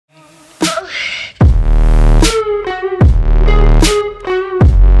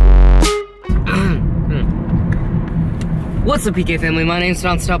What's up, PK family? My name's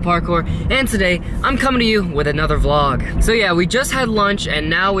Nonstop Parkour, and today I'm coming to you with another vlog. So yeah, we just had lunch, and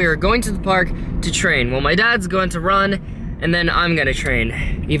now we are going to the park to train. Well, my dad's going to run, and then I'm gonna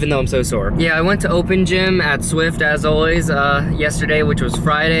train, even though I'm so sore. Yeah, I went to open gym at Swift, as always, yesterday, which was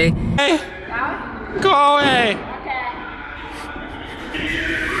Friday. Hey, go away!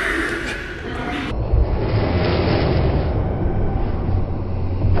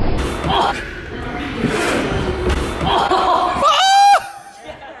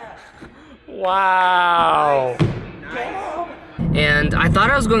 Wow. And I thought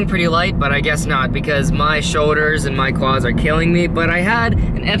I was going pretty light, but I guess not, because my shoulders and my quads are killing me. But I had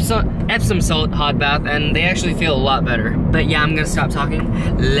an Epsom salt hot bath, and they actually feel a lot better. But yeah, I'm gonna stop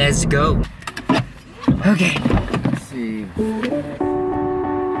talking. Let's go. Okay. Let's see.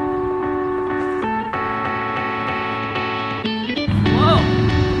 Whoa!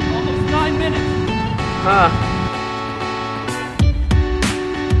 Almost 9 minutes.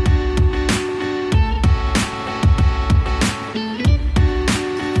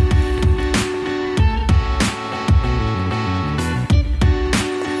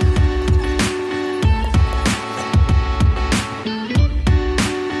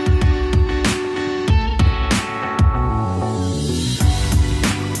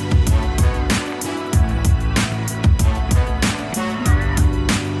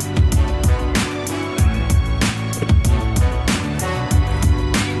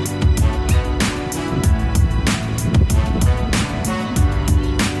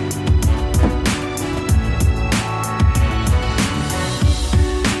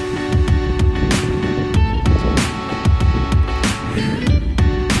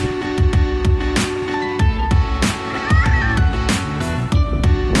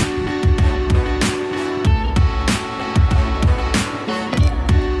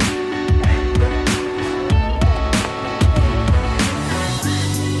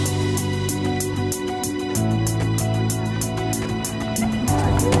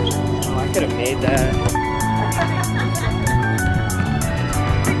 I could have made that.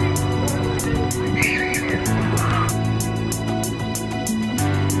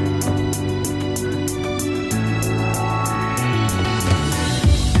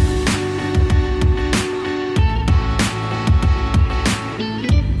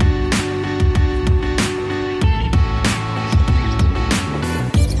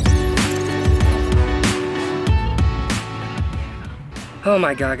 Oh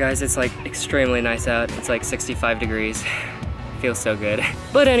my god, guys, it's like extremely nice out. It's like 65 degrees. Feels so good.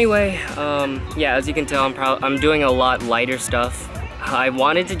 But anyway, yeah, as you can tell, I'm doing a lot lighter stuff. I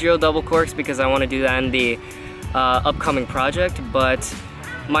wanted to drill double corks because I want to do that in the upcoming project, but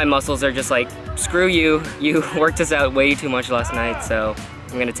my muscles are just like, screw you. You worked us out way too much last night, so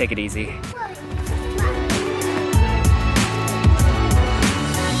I'm gonna take it easy.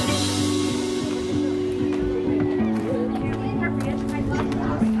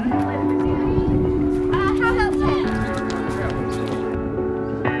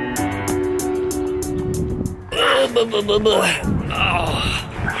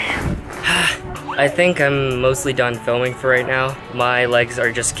 I think I'm mostly done filming for right now. My legs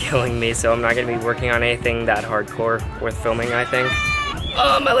are just killing me, so I'm not gonna be working on anything that hardcore worth filming, I think.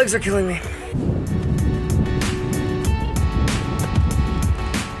 Oh, my legs are killing me.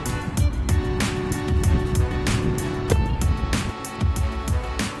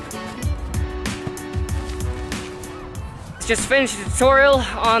 Just finished the tutorial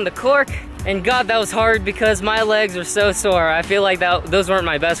on the cork, and god, that was hard because my legs are so sore. I feel like those weren't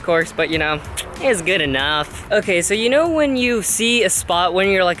my best corks, but you know, it's good enough. Okay, so you know when you see a spot when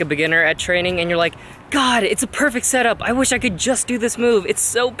you're like a beginner at training and you're like, god, it's a perfect setup. I wish I could just do this move. It's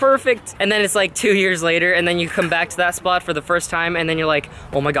so perfect. And then it's like 2 years later, and then you come back to that spot for the first time, and then you're like,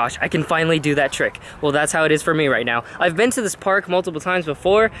 oh my gosh, I can finally do that trick. Well, that's how it is for me right now. I've been to this park multiple times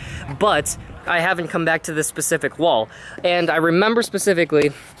before, but I haven't come back to this specific wall. And I remember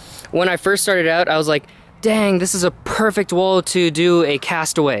specifically, when I first started out, I was like, dang, this is a perfect wall to do a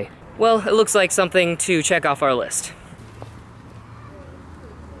castaway. Well, it looks like something to check off our list.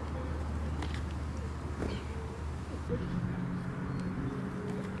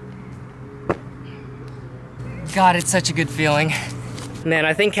 God, it's such a good feeling. Man,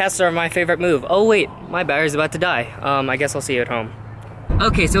 I think casts are my favorite move. Oh wait, my battery's about to die. I guess I'll see you at home.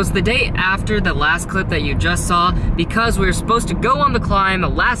 Okay, so it's the day after the last clip that you just saw, because we were supposed to go on the climb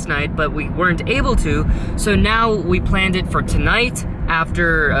last night, but we weren't able to, so now we planned it for tonight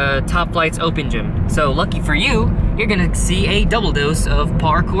after Top Flight's open gym. So lucky for you, you're gonna see a double dose of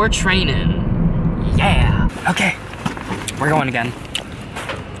parkour training. Yeah! Okay, we're going again.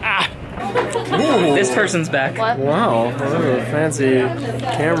 Ah! This person's back. What? Wow, fancy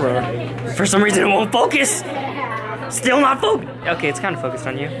camera. For some reason, it won't focus. Still not focused. Okay, it's kind of focused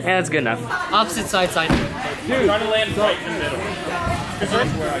on you. Yeah, that's good enough. Opposite side. Dude, trying to land right in the middle. This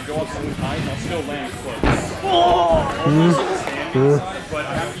is where I go up so high, and I'll still land close. But I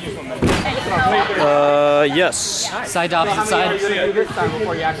have to use one Yes. Side to opposite side. this time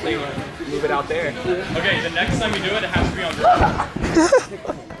before you actually move it out there. Okay, the next time you do it, it has to be on ground.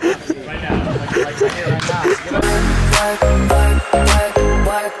 Right now. Like right here, right now.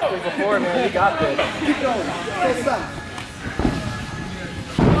 Before, man, you got this. Keep going.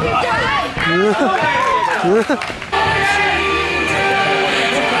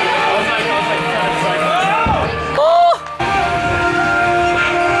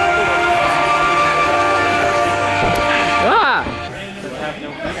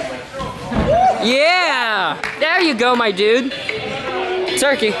 Yeah! There you go, my dude.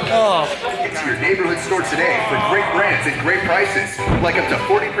 Turkey. Oh. To your neighborhood store today for great brands and great prices, like up to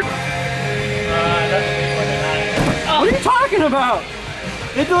 40%. What are you talking about?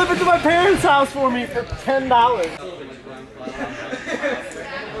 They delivered to my parents' house for me for $10.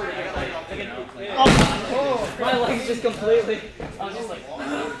 My legs just completely. I was just like,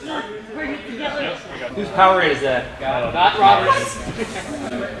 Whose power is that? not Robert's.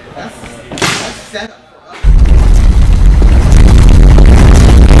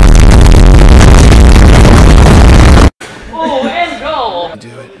 Oh, and goal!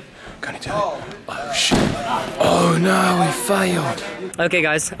 Do it. Gonna do it. Oh shit. Oh no, we failed. Okay,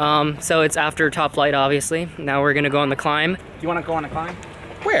 guys. So it's after top flight, obviously. Now we're gonna go on the climb. Do you want to go on a climb?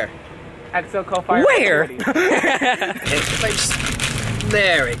 Where? At SoCal Fire. Where? Place.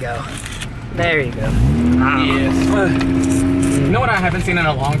 There we go. There you go. Yes. You know what I haven't seen in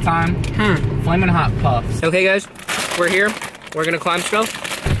a long time? Flamin' Hot Puffs. Okay, guys. We're here. We're gonna climb still.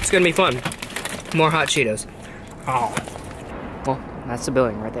 It's gonna be fun. More hot Cheetos. Oh. Well, that's the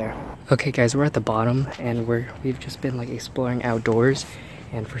building right there. Okay, guys, we're at the bottom, and we've just been like exploring outdoors,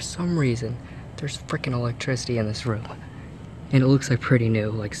 and for some reason, there's freaking electricity in this room, and it looks like pretty new.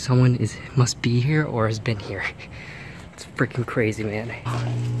 Like someone must be here or has been here. It's freaking crazy, man.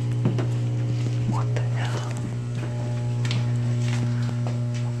 What the hell?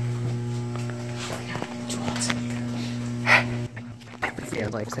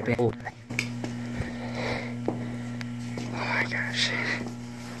 Oh my gosh.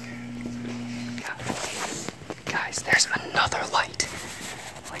 Guys, there's another light.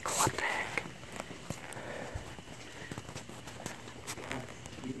 Like, what the heck?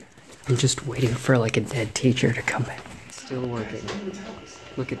 I'm just waiting for like a dead teacher to come in. Still working.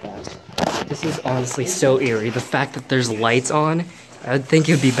 Look at that. This is honestly so eerie. The fact that there's lights on, I would think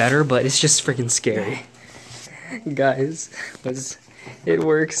it would be better, but it's just freaking scary. Guys, it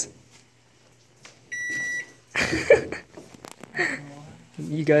works.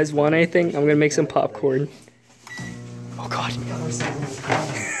 You guys want anything? I'm gonna make some popcorn. Oh god.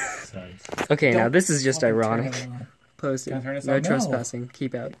 Okay, now this is just ironic. Posted. No trespassing.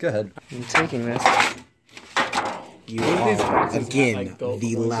 Keep out. Go ahead. I'm taking this. You are, again,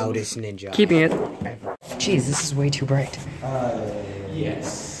 the loudest ninja. Keeping it. Jeez, this is way too bright.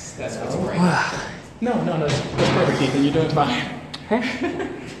 Yes, that's what's right. No, that's perfect, Ethan. You're doing fine.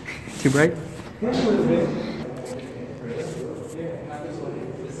 Too bright?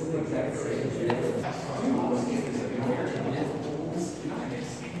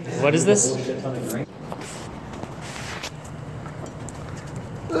 What is this?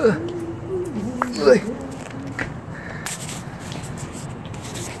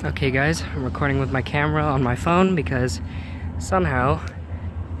 Okay guys, I'm recording with my camera on my phone because somehow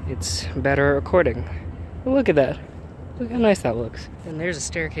it's better recording. Look at that. Look how nice that looks. And there's a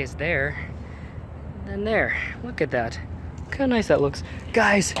staircase there. And there. Look at that. Look how nice that looks.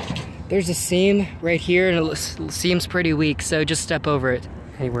 Guys, there's a seam right here and it seems pretty weak, so just step over it.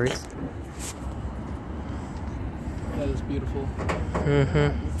 Any words? That is beautiful.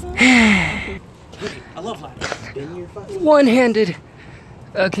 I love life. One-handed.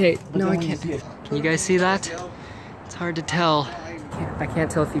 Okay, no I can't. Can you guys see that? It's hard to tell. I can't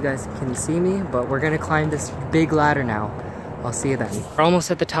tell if you guys can see me, but we're gonna climb this big ladder now. I'll see you then. We're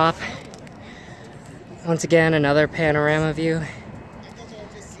almost at the top. Once again, another panorama view.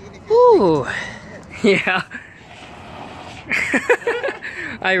 Ooh, yeah.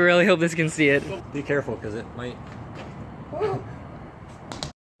 I really hope this can see it. Be careful, because it might.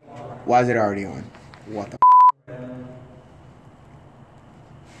 Why is it already on? What the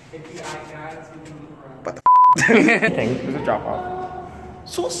What the There's a drop off.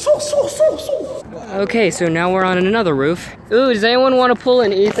 Okay, so now we're on another roof. Ooh, does anyone want to pull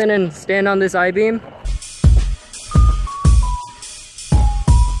an Ethan and stand on this I-beam?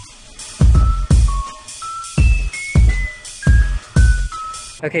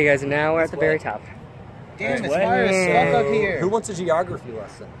 Okay guys, now we're at the very top. Damn, this fire is stuck up here. Who wants a geography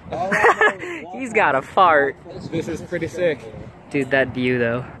lesson? He's got a fart. This is pretty sick. Dude, that view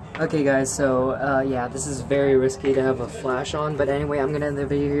though. Okay guys, so yeah, this is very risky to have a flash on, but anyway, I'm gonna end the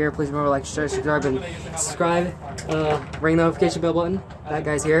video here. Please remember to like, share, subscribe, and subscribe. Ring the notification bell button. That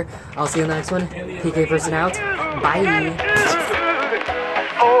guy's here. I'll see you in the next one. PK person out. Bye.